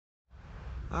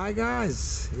Hi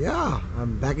guys, yeah,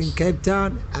 I'm back in Cape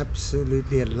Town.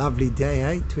 Absolutely a lovely day,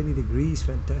 hey? 20 degrees,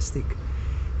 fantastic.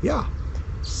 Yeah,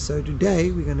 so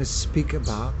today we're going to speak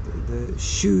about the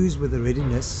shoes with the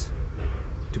readiness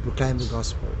to proclaim the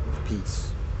gospel of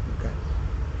peace. Okay,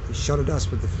 he shot at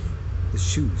us with the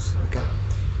shoes. Okay,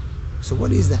 so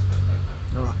what is that?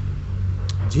 All right,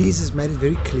 Jesus made it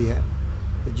very clear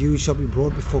that you shall be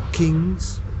brought before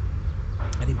kings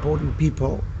and important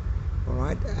people. All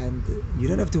right, and you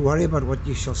don't have to worry about what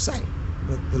you shall say,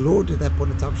 but the Lord at that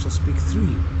point in time shall speak through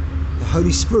you. The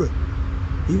Holy Spirit,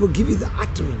 He will give you the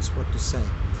utterance what to say.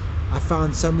 I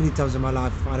found so many times in my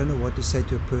life, if I don't know what to say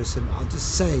to a person, I'll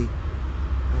just say,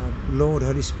 Lord,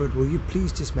 Holy Spirit, will you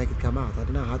please just make it come out? I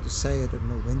don't know how to say it, I don't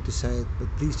know when to say it, but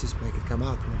please just make it come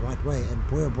out in the right way. And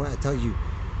boy, oh boy, I tell you,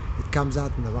 it comes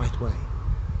out in the right way,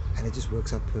 and it just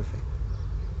works out perfect.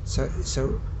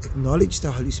 So acknowledge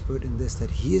the Holy Spirit in this,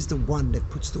 that He is the one that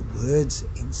puts the words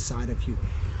inside of you.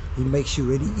 He makes you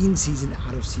ready in season,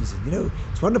 out of season. You know,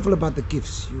 it's wonderful about the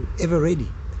gifts. You're ever ready.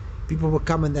 People will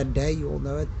come in that day, you all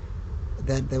know it,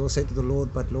 that they will say to the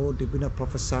Lord, but Lord, did we not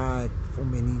prophesy for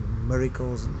many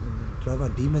miracles and drove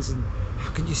out demons? And how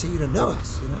can you say you don't know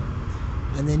us? You know?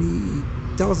 And then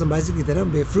he tells them basically they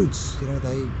don't bear fruits. You know,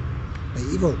 they're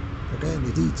evil, okay, in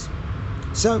their deeds.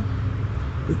 So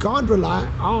we can't rely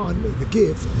on the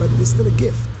gift, but it is still a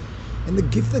gift. And the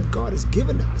gift that God has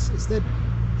given us is that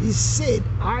He said,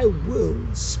 I will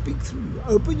speak through you.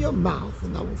 Open your mouth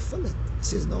and I will fill it. It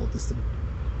says in the Old Testament.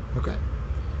 Okay.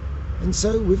 And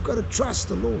so we've got to trust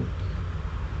the Lord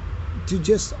to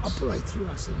just operate through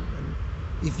us. And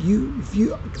if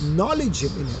you acknowledge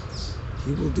Him in it,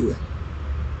 He will do it.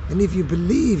 And if you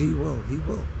believe He will, He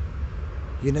will.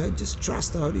 You know, just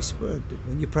trust the Holy Spirit.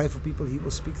 When you pray for people, He will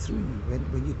speak through you.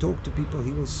 When you talk to people,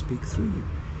 He will speak through you.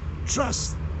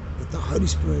 Trust that the Holy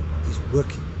Spirit is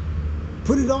working.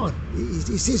 Put it on.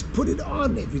 He says put it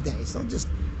on every day. It's not just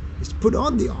put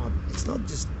on the armor. It's not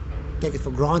just take it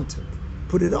for granted.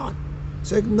 Put it on.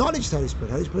 So acknowledge the Holy Spirit.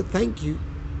 Holy Spirit, thank you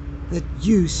that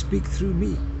you speak through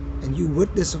me and you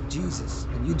witness of Jesus.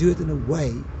 And you do it in a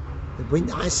way that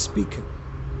when I speak it,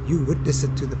 you witness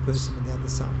it to the person on the other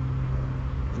side.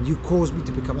 And you cause me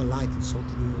to become a light and salt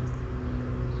in the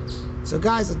earth. So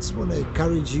guys, I just want to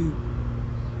encourage you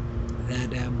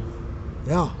that,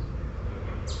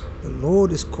 the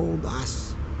Lord has called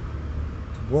us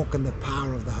to walk in the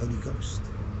power of the Holy Ghost.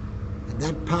 And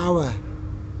that power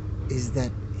is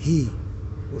that He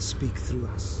will speak through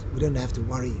us. We don't have to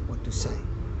worry what to say,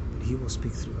 but He will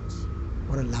speak through us.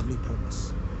 What a lovely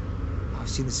promise. I've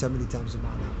seen it so many times in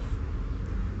my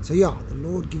life. So yeah, the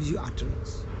Lord gives you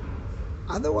utterance.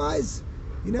 Otherwise,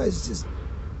 you know, it's just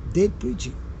dead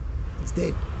preaching. It's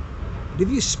dead. But if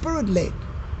you're Spirit-led,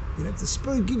 you know, if the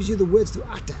Spirit gives you the words to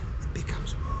utter, it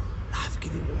becomes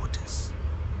life-giving waters.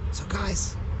 So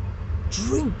guys,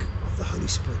 drink of the Holy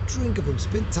Spirit. Drink of Him.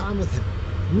 Spend time with Him.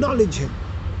 Acknowledge Him.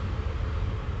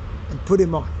 And put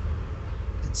Him on.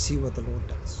 And see what the Lord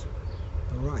does.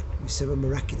 All right. We serve a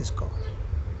miraculous God.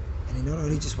 And He not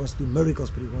only just wants to do miracles,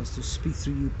 but He wants to speak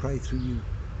through you, pray through you,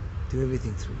 do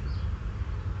everything through you.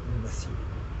 I'm with you.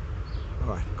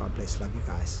 All right. God bless. Love you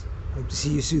guys. Hope to see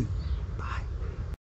you soon. Bye.